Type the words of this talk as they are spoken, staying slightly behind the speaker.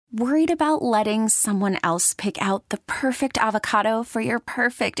Worried about letting someone else pick out the perfect avocado for your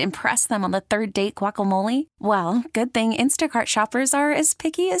perfect impress them on the third date guacamole? Well, good thing Instacart shoppers are as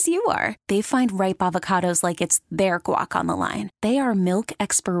picky as you are. They find ripe avocados like it's their guac on the line. They are milk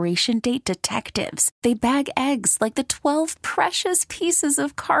expiration date detectives. They bag eggs like the 12 precious pieces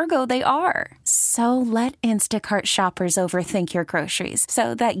of cargo they are. So let Instacart shoppers overthink your groceries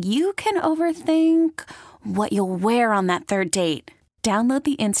so that you can overthink what you'll wear on that third date. Download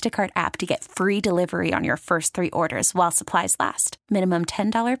the Instacart app to get free delivery on your first 3 orders while supplies last. Minimum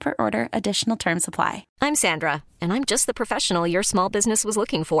 $10 per order. Additional terms apply. I'm Sandra, and I'm just the professional your small business was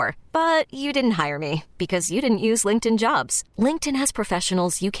looking for. But you didn't hire me because you didn't use LinkedIn Jobs. LinkedIn has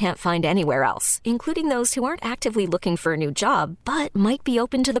professionals you can't find anywhere else, including those who aren't actively looking for a new job, but might be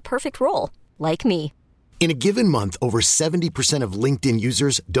open to the perfect role, like me. In a given month, over 70% of LinkedIn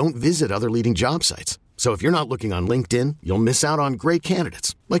users don't visit other leading job sites. So if you're not looking on LinkedIn, you'll miss out on great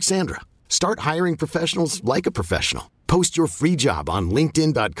candidates like Sandra. Start hiring professionals like a professional. Post your free job on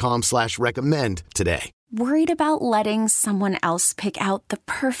linkedin.com/recommend today. Worried about letting someone else pick out the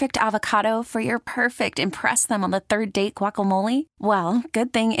perfect avocado for your perfect impress them on the third date guacamole? Well,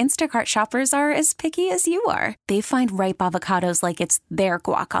 good thing Instacart shoppers are as picky as you are. They find ripe avocados like it's their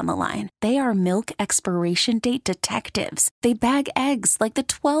guac on the line. They are milk expiration date detectives. They bag eggs like the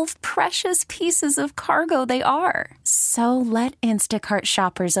 12 precious pieces of cargo they are. So let Instacart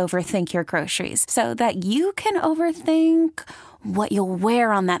shoppers overthink your groceries so that you can overthink what you'll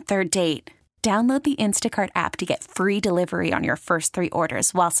wear on that third date. Download the Instacart app to get free delivery on your first 3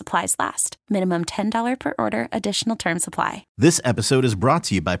 orders while supplies last. Minimum $10 per order. Additional terms apply. This episode is brought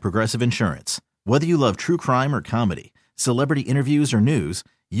to you by Progressive Insurance. Whether you love true crime or comedy, celebrity interviews or news,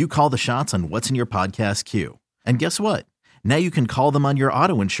 you call the shots on what's in your podcast queue. And guess what? Now you can call them on your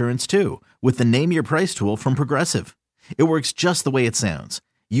auto insurance too with the Name Your Price tool from Progressive. It works just the way it sounds.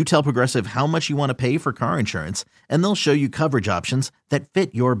 You tell Progressive how much you want to pay for car insurance, and they'll show you coverage options that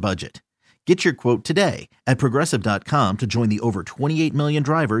fit your budget. Get your quote today at Progressive.com to join the over 28 million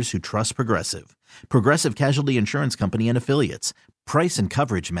drivers who trust Progressive. Progressive Casualty Insurance Company and Affiliates. Price and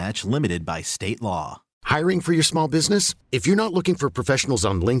coverage match limited by state law. Hiring for your small business? If you're not looking for professionals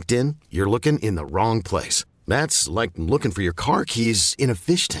on LinkedIn, you're looking in the wrong place. That's like looking for your car keys in a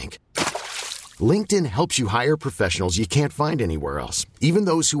fish tank. LinkedIn helps you hire professionals you can't find anywhere else, even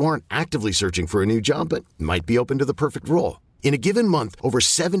those who aren't actively searching for a new job but might be open to the perfect role. In a given month, over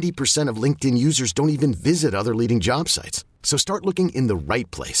 70% of LinkedIn users don't even visit other leading job sites. So start looking in the right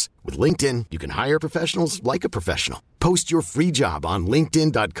place. With LinkedIn, you can hire professionals like a professional. Post your free job on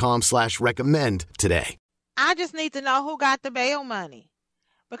linkedin.com/recommend today. I just need to know who got the bail money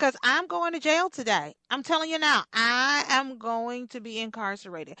because I'm going to jail today. I'm telling you now, I am going to be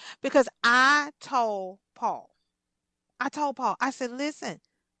incarcerated because I told Paul, I said, listen,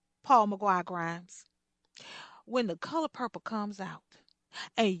 Paul McGuire Grimes, when The Color Purple comes out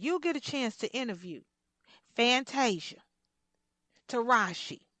and you get a chance to interview Fantasia,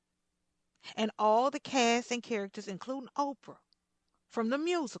 Taraji, and all the cast and characters, including Oprah, from the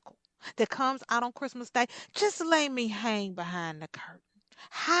musical that comes out on Christmas Day, just let me hang behind the curtain.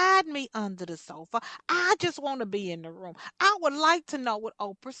 Hide me under the sofa. I just want to be in the room. I would like to know what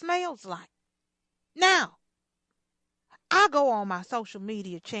Oprah smells like. Now, I go on my social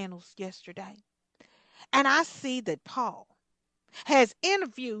media channels yesterday, and I see that Paul has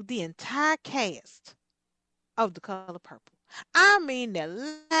interviewed the entire cast of The Color Purple. I mean, they're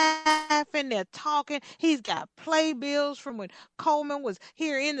laughing, they're talking. He's got playbills from when Coleman was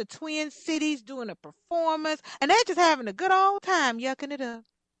here in the Twin Cities doing a performance, and they're just having a good old time yucking it up.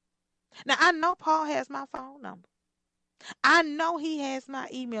 Now, I know Paul has my phone number. I know he has my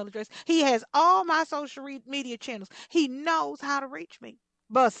email address. He has all my social media channels. He knows how to reach me.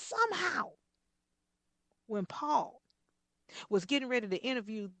 But somehow, when Paul was getting ready to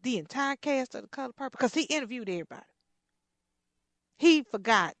interview the entire cast of The Color Purple, because he interviewed everybody, he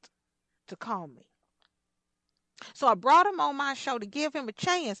forgot to call me. So I brought him on my show to give him a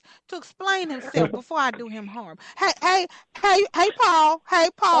chance to explain himself before I do him harm. Hey, Paul. Hey,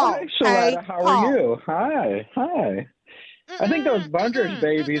 Paul. Hi, Sheletta. How are you? Hi. I think those Bundrage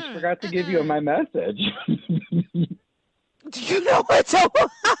babies forgot to give you my message. Do you know what?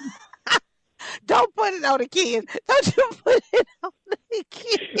 Don't put it on the kids. Don't you put it on the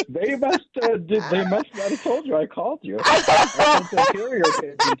kids. They must not have told you I called you. I think Superior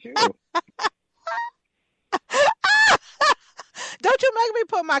did you too. Don't you make me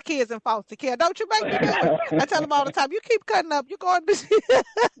put my kids in foster care. Don't you make me do it. I tell them all the time, you keep cutting up, you're going to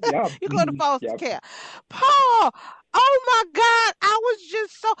foster care. Paul, Oh my God. I was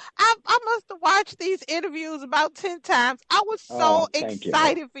just so I must have watched these interviews about 10 times. I was so Oh, thank you.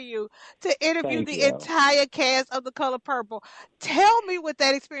 excited for you to interview Thank the you. entire cast of The Color Purple. Tell me what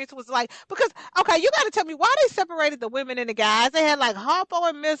that experience was like. Because okay, you gotta tell me why they separated the women and the guys. They had like Harpo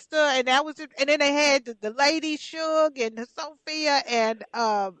and Mister, and that was it, and then they had the lady Suge and Sophia and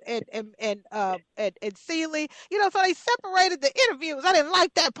Celie. So they separated the interviews. I didn't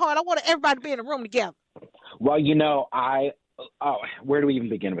like that part. I wanted everybody to be in the room together. Well, where do we even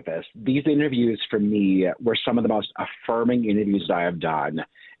begin with this? These interviews for me were some of the most affirming interviews I have done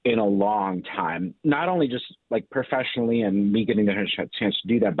in a long time. Not only just like professionally and me getting the chance to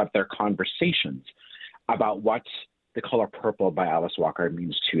do that, but their conversations about what The Color Purple by Alice Walker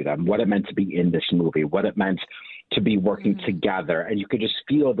means to them, what it meant to be in this movie, what it meant to be working together. And you could just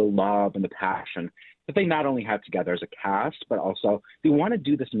feel the love and the passion that they not only had together as a cast, but also they want to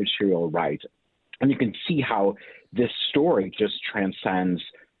do this material right. And you can see how this story just transcends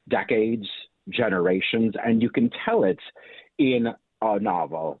decades, generations, and you can tell it in a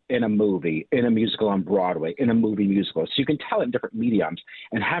novel, in a movie, in a musical on Broadway, in a movie musical. So you can tell it in different mediums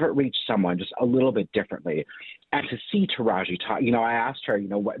and have it reach someone just a little bit differently. And to see Taraji talk, I asked her,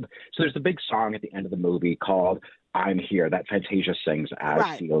 what, so there's a big song at the end of the movie called I'm Here that Fantasia sings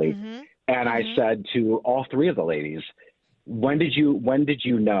as Celie. And I said to all three of the ladies, when did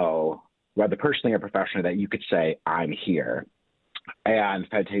you know, whether personally or professionally, that you could say, I'm here? And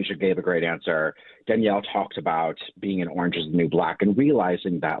Fantasia gave a great answer. Danielle talked about being in Orange is the New Black and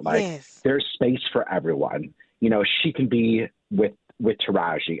realizing that, there's space for everyone. She can be with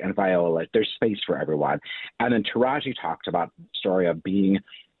Taraji and Viola. There's space for everyone. And then Taraji talked about the story of being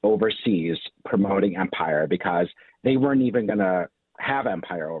overseas promoting Empire because they weren't even going to have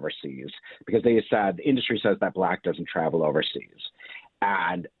Empire overseas because they said the industry says that Black doesn't travel overseas.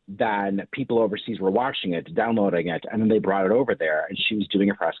 And then people overseas were watching it, downloading it, and then they brought it over there, and she was doing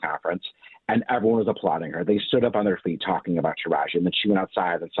a press conference, and everyone was applauding her. They stood up on their feet talking about Taraji, and then she went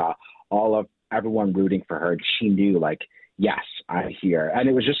outside and saw everyone rooting for her, and she knew, yes, I'm here. And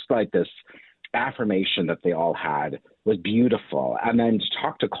it was just like this affirmation that they all had was beautiful. And then to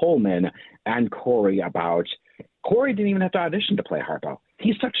talk to Coleman and Corey about Corey didn't even have to audition to play Harpo.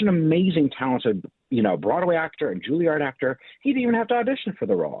 He's such an amazing, talented, Broadway actor and Juilliard actor. He didn't even have to audition for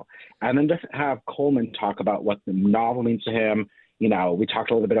the role. And then to have Coleman talk about what the novel means to him. We talked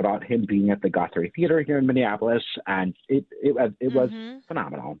a little bit about him being at the Guthrie Theater here in Minneapolis, and it was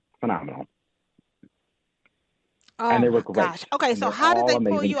phenomenal. Oh, and they were my great. gosh. Okay, so how did they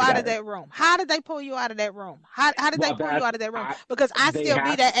pull you out of that room? How did they pull you out of that room? How did they pull you out of that room? Because I still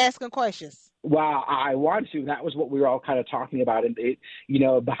be there asking questions. Well, I want to. That was what we were all kind of talking about. And,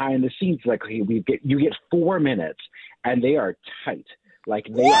 behind the scenes, you get 4 minutes, and they are tight.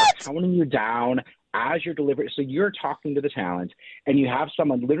 They are counting you down as you're delivering. So you're talking to the talent, and you have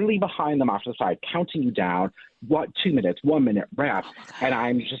someone literally behind them off to the side counting you down. 2 minutes, 1 minute, wrap. And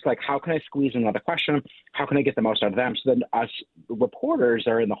I'm just like, how can I squeeze in another question? How can I get the most out of them? So then us reporters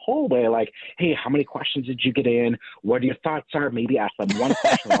are in the hallway like, hey, how many questions did you get in? What your thoughts are? Maybe ask them one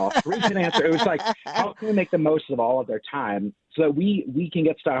question, all three can answer. It was like, how can we make the most of all of their time so that we can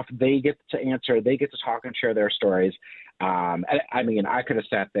get stuff, they get to answer, they get to talk and share their stories. I could have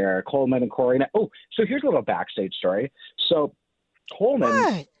sat there, Coleman and Corey. So here's a little backstage story. So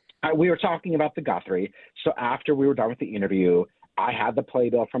Coleman, we were talking about the Guthrie. So after we were done with the interview, I had the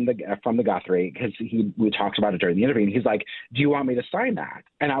playbill from the Guthrie because we talked about it during the interview, and he's like, "Do you want me to sign that?"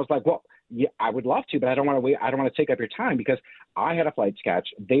 And I was like, "Well, yeah, I would love to, but I don't want to wait. I don't want to take up your time because I had a flight sketch.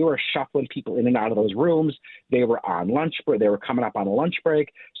 They were shuffling people in and out of those rooms. They were on lunch break. They were coming up on a lunch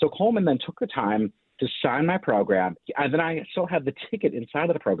break. So Coleman then took the time to sign my program, and then I still had the ticket inside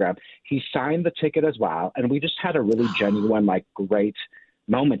of the program. He signed the ticket as well, and we just had a really genuine, great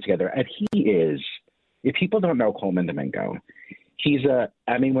moment together. And he is, if people don't know Coleman Domingo, he's a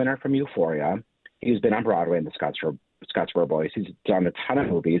Emmy winner from Euphoria. He's been on Broadway in the Scottsboro Boys. He's done a ton of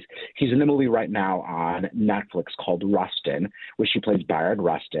movies. He's in a movie right now on Netflix called Rustin, which he plays Bayard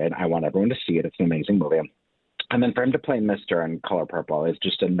Rustin. I want everyone to see it. It's an amazing movie. And then for him to play Mr. in Color Purple is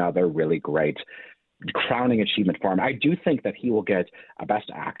just another really great crowning achievement for him. I do think that he will get a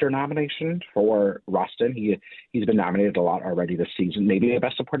Best Actor nomination for Rustin. He's been nominated a lot already this season, maybe a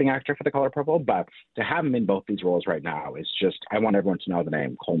Best Supporting Actor for The Color Purple, but to have him in both these roles right now is just, I want everyone to know the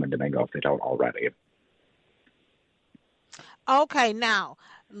name Coleman Domingo if they don't already. Okay, now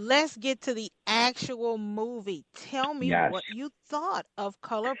let's get to the actual movie. Tell me what you thought of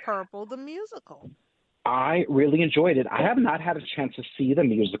Color Purple, the musical. I really enjoyed it. I have not had a chance to see the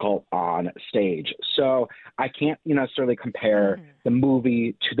musical on stage, so I can't necessarily compare the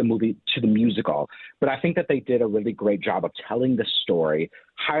movie to the musical. But I think that they did a really great job of telling the story,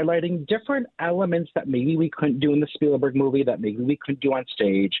 highlighting different elements that maybe we couldn't do in the Spielberg movie, that maybe we couldn't do on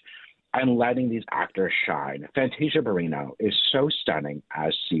stage, and letting these actors shine. Fantasia Barrino is so stunning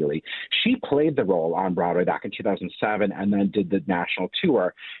as Celie. She played the role on Broadway back in 2007 and then did the national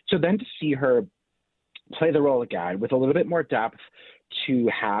tour. So then to see her play the role again with a little bit more depth, to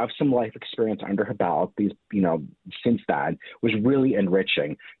have some life experience under her belt since then, was really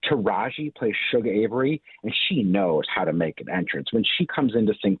enriching. Taraji plays Sugar Avery, and she knows how to make an entrance. When she comes in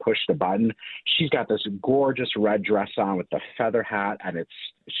to sing Push the Button, she's got this gorgeous red dress on with the feather hat, and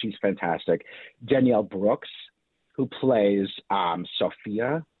she's fantastic. Danielle Brooks, who plays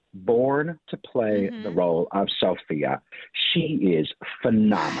Sophia, born to play the role of Sophia. She is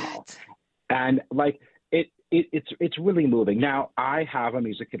phenomenal. And it's really moving. Now, I have a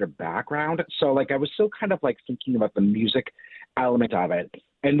music theater background, so I was still kind of thinking about the music element of it.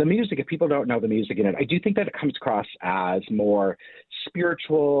 And the music, if people don't know the music in it, I do think that it comes across as more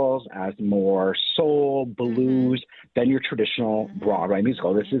spirituals, as more soul, blues than your traditional Broadway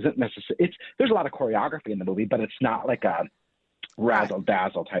musical. This isn't necessarily, there's a lot of choreography in the movie, but it's not like a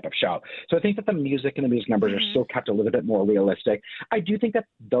razzle-dazzle type of show. So I think that the music and the music numbers are still kept a little bit more realistic. I do think that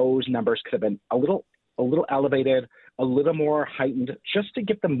those numbers could have been a little elevated, a little more heightened, just to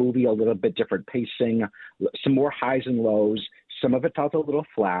give the movie a little bit different pacing, some more highs and lows. Some of it felt a little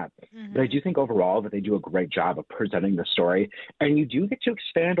flat, but I do think overall that they do a great job of presenting the story. And you do get to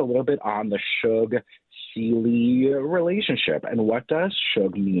expand a little bit on the Shug-Celie relationship. And what does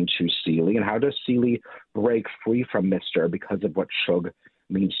Shug mean to Celie? And how does Celie break free from Mister because of what Shug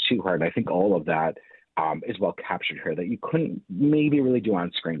means to her? And I think all of that is well captured here that you couldn't maybe really do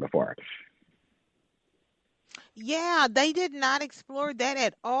on screen before. Yeah, they did not explore that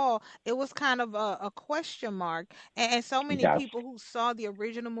at all. It was kind of a question mark. And so many Yes. people who saw the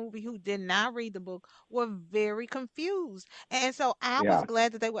original movie who did not read the book were very confused. And so I was Yeah.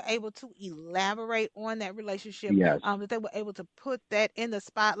 glad that they were able to elaborate on that relationship, Yes. that they were able to put that in the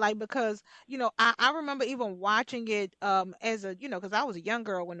spotlight because, I remember even watching it as because I was a young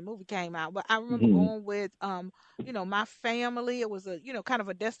girl when the movie came out, but I remember going with my family. It was a, kind of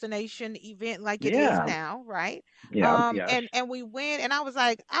a destination event like it is Yeah. now, right? Yeah. Yes. And we went, and I was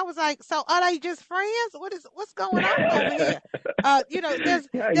like, so are they just friends? What's going on over here? There's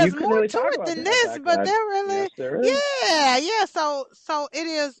Yeah, you there's couldn't more really to talk it about than that this, back but then. they're really, Yes, there is. yeah. So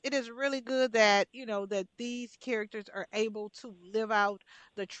it is really good that that these characters are able to live out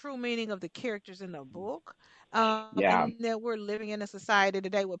the true meaning of the characters in the book. Yeah, And that we're living in a society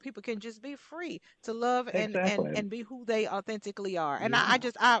today where people can just be free to love and and exactly. and be who they authentically are. And I Yeah.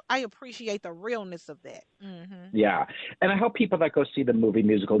 just I appreciate the realness of that. Yeah. And I hope people that go see the movie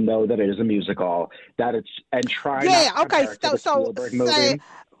musical know that it is a musical, that it's, and try not Yeah, to okay. compare it to the So Spielberg say movie.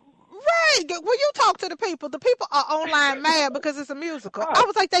 right. When you talk to the people are online mad because it's a musical. I Oh,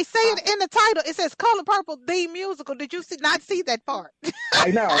 was like, they say I, it in the title. It says Color Purple, the musical. Did you not see that part? I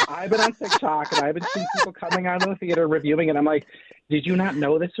know. I've been on TikTok and I've been seeing people coming out of the theater reviewing it. I'm like, did you not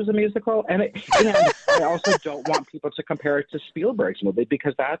know this was a musical? And I also don't want people to compare it to Spielberg's movie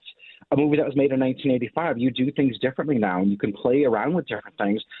because that's a movie that was made in 1985. You do things differently now and you can play around with different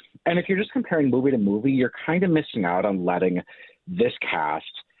things. And if you're just comparing movie to movie, you're kind of missing out on letting this cast,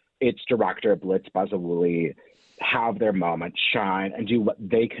 its director, Blitz Bazawuli, have their moment, shine, and do what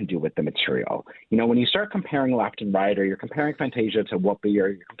they can do with the material. When you start comparing left and right, or you're comparing Fantasia to Whoopi, or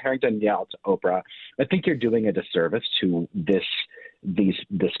you're comparing Danielle to Oprah, I think you're doing a disservice to this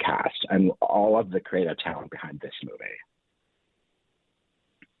cast and all of the creative talent behind this movie.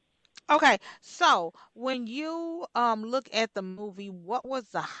 Okay, so when you look at the movie, what was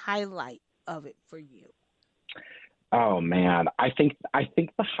the highlight of it for you? Oh man, I think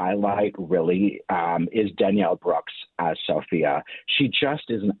the highlight really is Danielle Brooks as Sophia. She just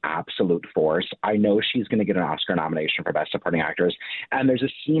is an absolute force. I know she's going to get an Oscar nomination for Best Supporting Actress. And there's a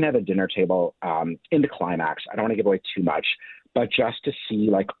scene at a dinner table in the climax. I don't want to give away too much, but just to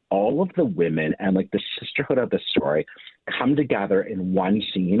see all of the women and the sisterhood of the story come together in one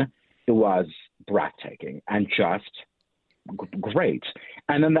scene, it was breathtaking and just great.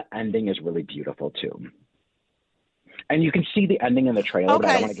 And then the ending is really beautiful too. And you can see the ending in the trailer, but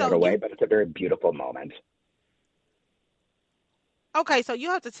I don't Okay, want to give so it away, but it's a very beautiful moment. Okay, so you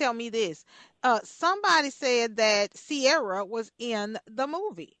have to tell me this. Somebody said that Sierra was in the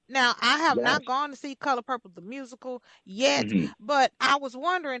movie. Now, I have Yes. not gone to see Color Purple the musical yet, Hmm. but I was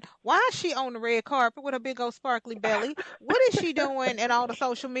wondering why is she on the red carpet with a big old sparkly belly? What is she doing in all the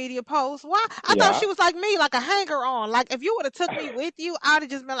social media posts? Why? I thought Yeah. she was like me, like a hanger on. Like if you would have took me with you, I'd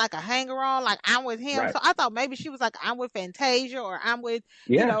have just been like a hanger on, like I'm with him. Right. So I thought maybe she was like I'm with Fantasia or I'm with,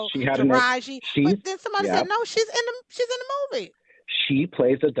 Yeah. She had an. Taraji. But She's. then somebody said Yeah. no, she's in the movie. She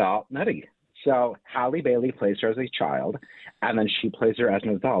plays adult Nettie. So Halle Bailey plays her as a child, and then she plays her as an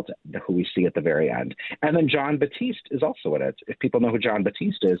adult, who we see at the very end. And then John Batiste is also in it. If people know who John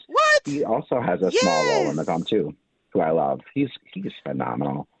Batiste is, What? he also has a small role in the film Yes. too, who I love. He's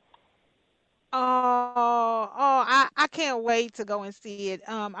phenomenal. I can't wait to go and see it.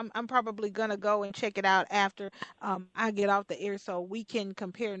 I'm probably gonna go and check it out after I get off the air so we can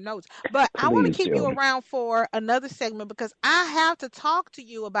compare notes. But I want to Please keep you do. around for another segment because I have to talk to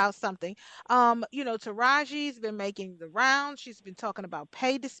you about something. Taraji's been making the rounds. She's been talking about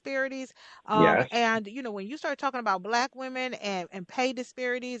pay disparities. Yes. And when you start talking about black women and pay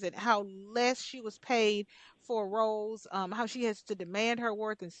disparities and how less she was paid for roles, how she has to demand her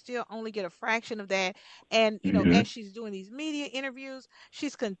worth and still only get a fraction of that. And, Hmm. as she's doing these media interviews,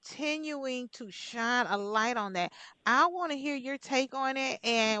 she's continuing to shine a light on that. I want to hear your take on it,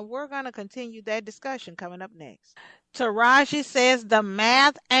 and we're going to continue that discussion coming up next. Taraji says the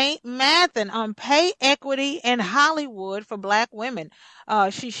math ain't mathing on pay equity in Hollywood for black women.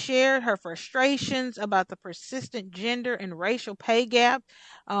 She shared her frustrations about the persistent gender and racial pay gap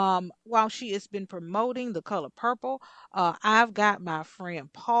while she has been promoting The Color Purple. I've got my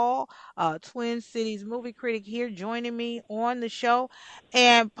friend Paul, Twin Cities movie critic, here joining me on the show.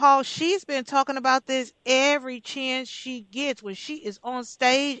 And Paul, she's been talking about this every chance she gets. When she is on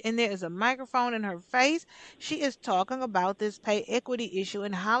stage and there is a microphone in her face, she is talking about this pay equity issue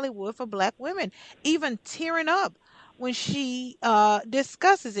in Hollywood for black women, even tearing up when she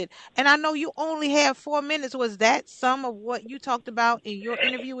discusses it. And I know you only have 4 minutes. Was that some of what you talked about in your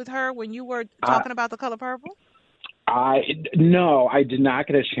interview with her when you were Uh, talking about The Color Purple? I no, I did not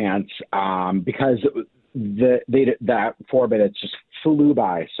get a chance because that 4 minutes just flew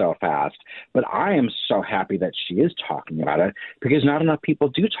by so fast. But I am so happy that she is talking about it because not enough people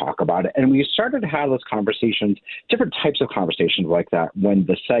do talk about it. And we started to have those conversations, different types of conversations like that when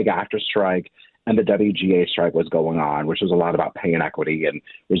the SAG-AFTRA strike and the WGA strike was going on, which was a lot about pay inequity and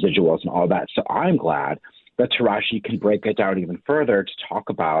residuals and all that. So I'm glad that Taraji can break it down even further to talk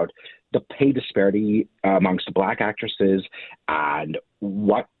about the pay disparity amongst black actresses and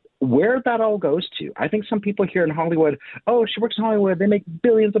where that all goes to. I think some people here in Hollywood, oh, she works in Hollywood, they make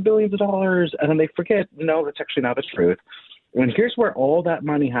billions of dollars, and then they forget, no, that's actually not the truth. And here's where all that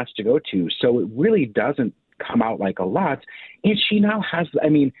money has to go to. So it really doesn't come out like a lot. And she now has, I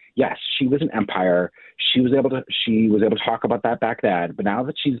mean, yes, she was an empire. She was able to talk about that back then. But now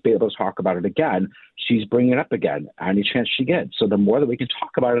that she's been able to talk about it again, she's bringing it up again any chance she gets. So the more that we can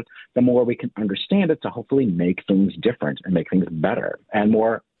talk about it, the more we can understand it to hopefully make things different and make things better and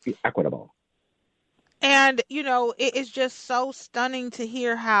more equitable. And, it is just so stunning to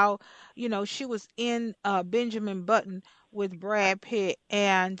hear how, she was in Benjamin Button with Brad Pitt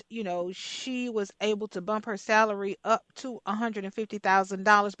and, she was able to bump her salary up to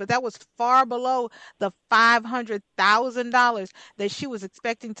 $150,000, but that was far below the $500,000 that she was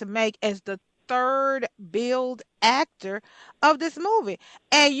expecting to make as the third billed actor of this movie.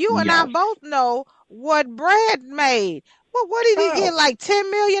 And you and I Yes. both know what Brad made. Well, what did he get? Oh, Like $10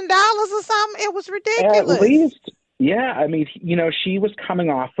 million or something? It was at ridiculous. least, yeah. I mean, she was coming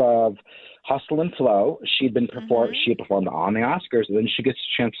off of Hustle and Flow. She Hmm. had performed on the Oscars, and then she gets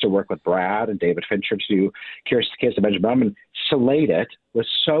a chance to work with Brad and David Fincher to do Kiss of Benjamin Button. Slayed it. Was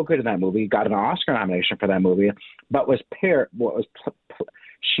so good in that movie. Got an Oscar nomination for that movie, but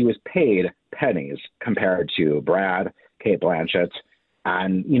she was paid pennies compared to Brad, Kate Blanchett.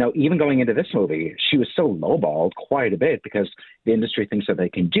 And, even going into this movie, she was still lowballed quite a bit because the industry thinks that they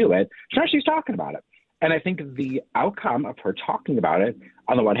can do it. So now she's talking about it. And I think the outcome of her talking about it,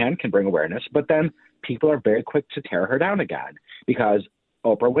 on the one hand, can bring awareness, but then people are very quick to tear her down again because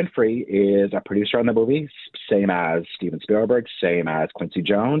Oprah Winfrey is a producer on the movie, same as Steven Spielberg, same as Quincy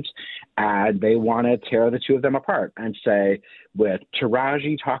Jones, and they want to tear the two of them apart and say, with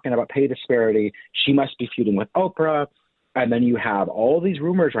Taraji talking about pay disparity, she must be feuding with Oprah. And then you have all these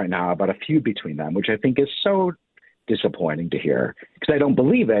rumors right now about a feud between them, which I think is so disappointing to hear because I don't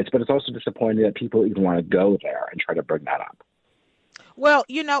believe it, but it's also disappointing that people even want to go there and try to bring that up. Well,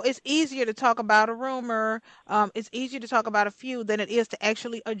 it's easier to talk about a rumor. It's easier to talk about a feud than it is to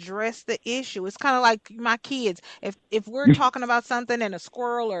actually address the issue. It's kind of like my kids. If we're talking about something and a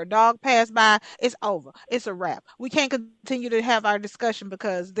squirrel or a dog passed by, it's over. It's a wrap. We can't continue to have our discussion because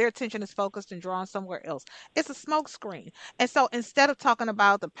their attention is focused and drawn somewhere else. It's a smoke screen. And so instead of talking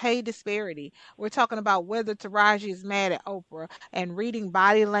about the pay disparity, we're talking about whether Taraji is mad at Oprah and reading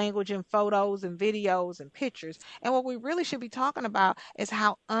body language and photos and videos and pictures. And what we really should be talking about is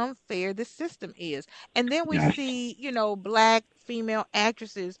how unfair the system is. And then we Yes. see, black female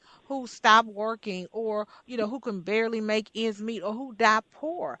actresses who stop working or, who can barely make ends meet or who die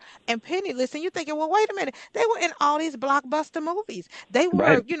poor and penniless. And you're thinking, well, wait a minute. They were in all these blockbuster movies. They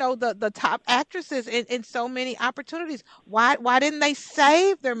Right. were, the top actresses in so many opportunities. Why didn't they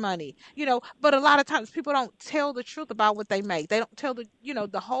save their money? But a lot of times people don't tell the truth about what they make. They don't tell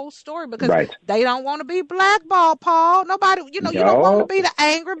the whole story because Right. they don't want to be blackballed, Paul. Nobody, you don't want to No. be the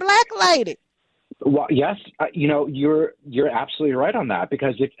angry black lady. Well, yes, you're absolutely right on that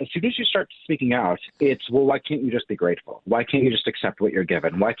because as soon as you start speaking out, it's well, why can't you just be grateful? Why can't you just accept what you're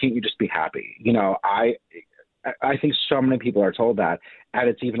given? Why can't you just be happy? I think so many people are told that, and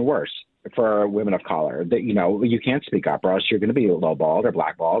it's even worse for women of color that you can't speak up or else you're going to be lowballed or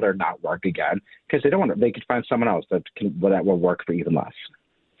blackballed or not work again because they don't want to. They could find someone else that will work for even less,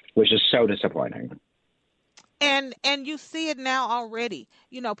 which is so disappointing. And you see it now already.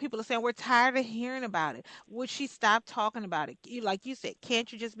 People are saying we're tired of hearing about it. Would she stop talking about it? Like you said,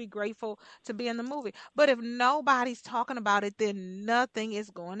 can't you just be grateful to be in the movie? But if nobody's talking about it, then nothing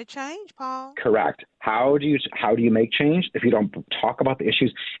is going to change, Paul. Correct. How do you make change if you don't talk about the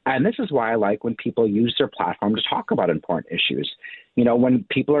issues? And this is why I like when people use their platform to talk about important issues. When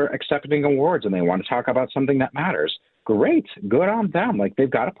people are accepting awards and they want to talk about something that matters, great, good on them. Like they've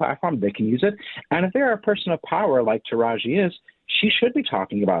got a platform, they can use it. And if they're a person of power like Taraji is, she should be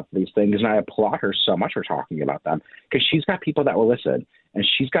talking about these things. And I applaud her so much for talking about them because she's got people that will listen and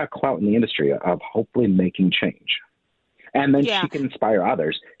she's got clout in the industry of hopefully making change. And then Yeah. she can inspire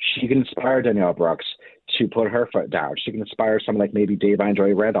others. She can inspire Danielle Brooks to put her foot down. She can inspire someone like maybe Dave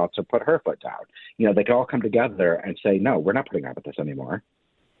Joy Randolph to put her foot down. They can all come together and say, no, we're not putting up with this anymore.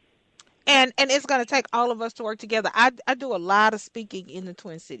 And it's going to take all of us to work together. I do a lot of speaking in the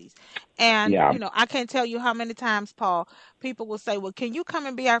Twin Cities. And, Yeah. I can't tell you how many times, Paul, people will say, well, can you come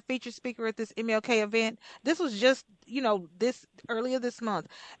and be our featured speaker at this MLK event? This was just, this earlier this month.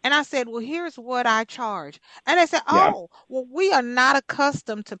 And I said, well, here's what I charge. And they said, Yeah. oh, well, we are not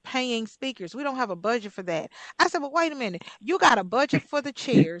accustomed to paying speakers. We don't have a budget for that. I said, well, wait a minute. You got a budget for the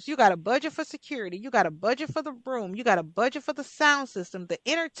chairs. You got a budget for security. You got a budget for the room. You got a budget for the sound system, the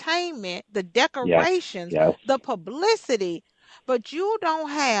entertainment, the decorations, Yes. the publicity, but you don't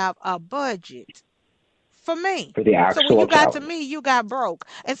have a budget for me. For the So when actual you got to talent. me, you got broke.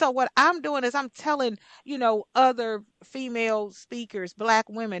 And so what I'm doing is I'm telling, other female speakers, black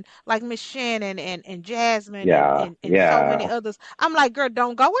women like Miss Shannon and Jasmine Yeah. and so many Yeah. others. I'm like, girl,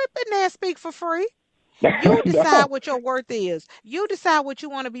 don't go up in there and speak for free. You decide No. what your worth is. You decide what you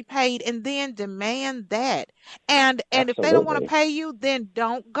want to be paid and then demand that. And if they don't want to Absolutely. pay you, then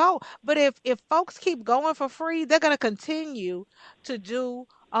don't go. But if folks keep going for free, they're going to continue to do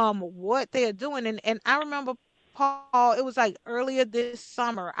what they're doing. And I remember Paul, it was like earlier this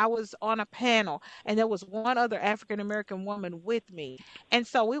summer, I was on a panel and there was one other African American woman with me. And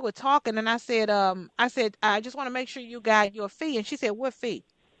so we were talking and I said, I just want to make sure you got your fee. And she said, what fee?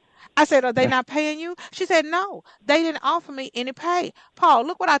 I said, are they not paying you? She said, no, they didn't offer me any pay. Paul,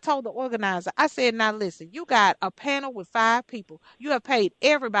 look what I told the organizer. I said, now listen, you got a panel with 5 people. You have paid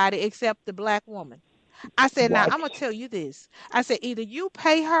everybody except the black woman. I said, now What? I'm going to tell you this. I said, either you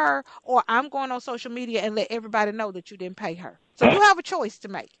pay her or I'm going on social media and let everybody know that you didn't pay her. So you have a choice to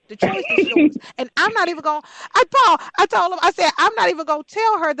make. The choice is yours. And I'm not even going, Paul, I told him, I said, I'm not even going to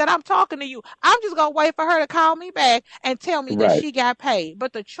tell her that I'm talking to you. I'm just going to wait for her to call me back and tell me that Right. she got paid.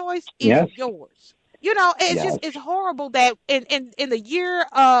 But the choice is Yes. yours. It's Yes. just, it's horrible that in the year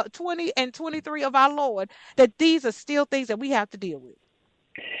 20 and 23 of our Lord, that these are still things that we have to deal with.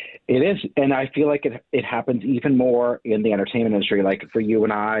 It is, and I feel like it happens even more in the entertainment industry. Like for you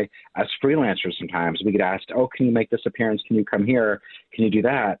and I, as freelancers, sometimes we get asked, "Oh, can you make this appearance? Can you come here? Can you do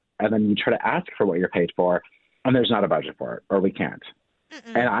that?" And then you try to ask for what you're paid for, and there's not a budget for it, or we can't.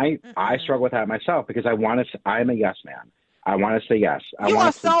 Mm-mm, And I mm-mm. struggle with that myself because I'm a yes man. I want to say yes. I You are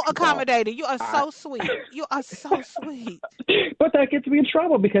want to please so people. accommodating. You are I, so sweet. You are so sweet. but that gets me in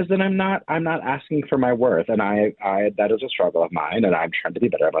trouble because then I'm not asking for my worth, and I that is a struggle of mine, and I'm trying to be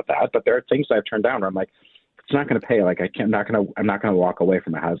better about that. But there are things I've turned down where I'm like, it's not going to pay. Like I'm not going to walk away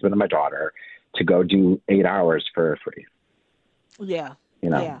from my husband and my daughter to go do 8 hours for free. Yeah. You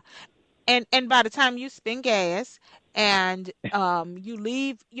know. Yeah. And by the time you spend gas and you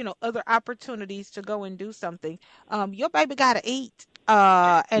leave, other opportunities to go and do something, your baby got to eat.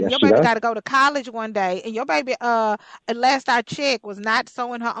 And Yes, your she baby does. got to go to college one day, and your baby, at last I checked, was not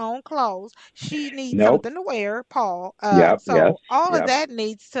sewing her own clothes. She needs Nope. something to wear, Paul. Yep. Yes. So all of Yep. that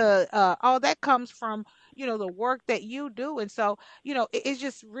needs to, all that comes from, the work that you do. And so, it's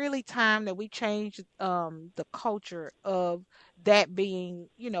just really time that we change the culture of that being,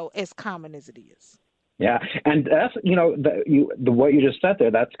 as common as it is. Yeah, and that's the what you just said there.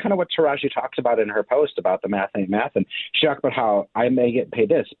 That's kind of what Taraji talks about in her post about the math ain't math, and she talks about how I may get paid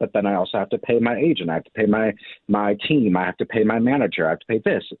this, but then I also have to pay my agent, I have to pay my team, I have to pay my manager, I have to pay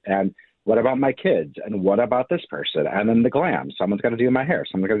this, and what about my kids, and what about this person, and then the glam. Someone's got to do my hair,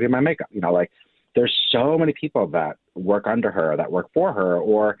 someone's got to do my makeup. Like there's so many people that work under her, that work for her,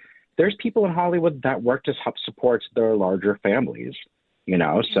 or there's people in Hollywood that work to help support their larger families. So.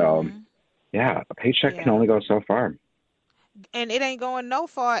 Mm-hmm. Yeah, a paycheck Yeah. can only go so far. And it ain't going no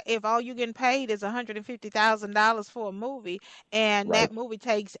far if all you getting paid is $150,000 for a movie, and Right. that movie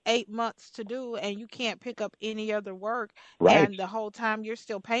takes 8 months to do, and you can't pick up any other work, Right. and the whole time you're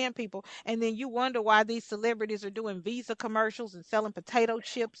still paying people, and then you wonder why these celebrities are doing Visa commercials and selling potato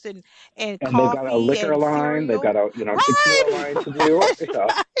chips and And they've got a coffee liquor and line, they've got cereal. a tequila Right, line to do. right.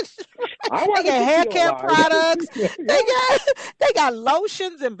 I They want a got hair tequila care line. products. Yeah. They got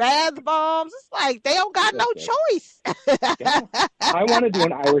lotions and bath bombs. It's like they don't got no Yeah. choice. Yeah. I want to do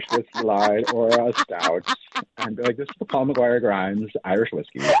an Irish whiskey line or a stout and be like, this is the Paul McGuire Grimes Irish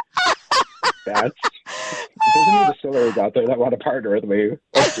whiskey. If there's any distilleries out there that want to partner with me,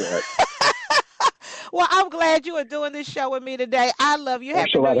 let's do it. Well, I'm glad you are doing this show with me today. I love you.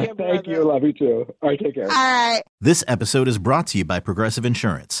 Happy New Sheletta, Year, brother. thank you. Love you too. All right, take care. All right. This episode is brought to you by Progressive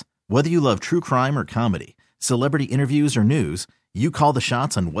Insurance. Whether you love true crime or comedy, celebrity interviews or news, you call the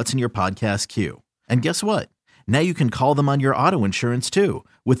shots on what's in your podcast queue. And guess what? Now you can call them on your auto insurance too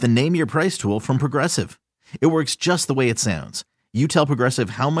with the Name Your Price tool from Progressive. It works just the way it sounds. You tell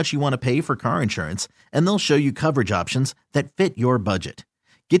Progressive how much you want to pay for car insurance, and they'll show you coverage options that fit your budget.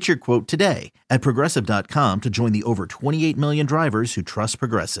 Get your quote today at Progressive.com to join the over 28 million drivers who trust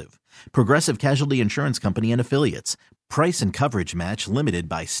Progressive. Progressive Casualty Insurance Company and Affiliates. Price and coverage match limited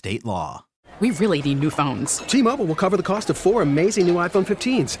by state law. We really need new phones. T-Mobile will cover the cost of 4 amazing new iPhone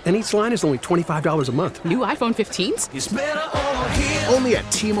 15s, and each line is only $25 a month. New iPhone 15s? It's better over here. Only at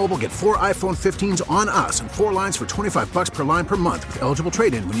T-Mobile, get 4 iPhone 15s on us and 4 lines for $25 per line per month with eligible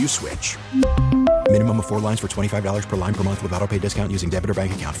trade-in when you switch. Minimum of 4 lines for $25 per line per month with autopay discount using debit or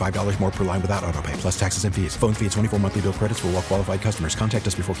bank account. $5 more per line without autopay, plus taxes and fees. Phone fee at 24 monthly bill credits for well-qualified customers. Contact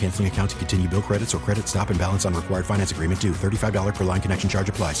us before canceling account to continue bill credits or credit stop and balance on required finance agreement due. $35 per line connection charge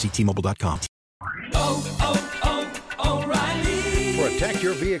applies. See T-Mobile.com. O'Reilly. Protect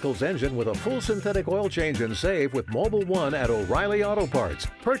your vehicle's engine with a full synthetic oil change and save with Mobile One at O'Reilly Auto Parts.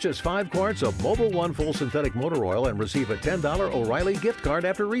 Purchase 5 quarts of Mobile One full synthetic motor oil and receive a $10 O'Reilly gift card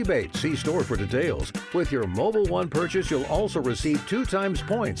after rebate. See store for details. With your Mobile One purchase, you'll also receive 2 times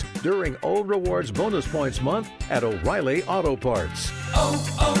points during O Rewards Bonus Points Month at O'Reilly Auto Parts.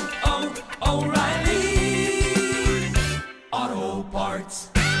 O'Reilly.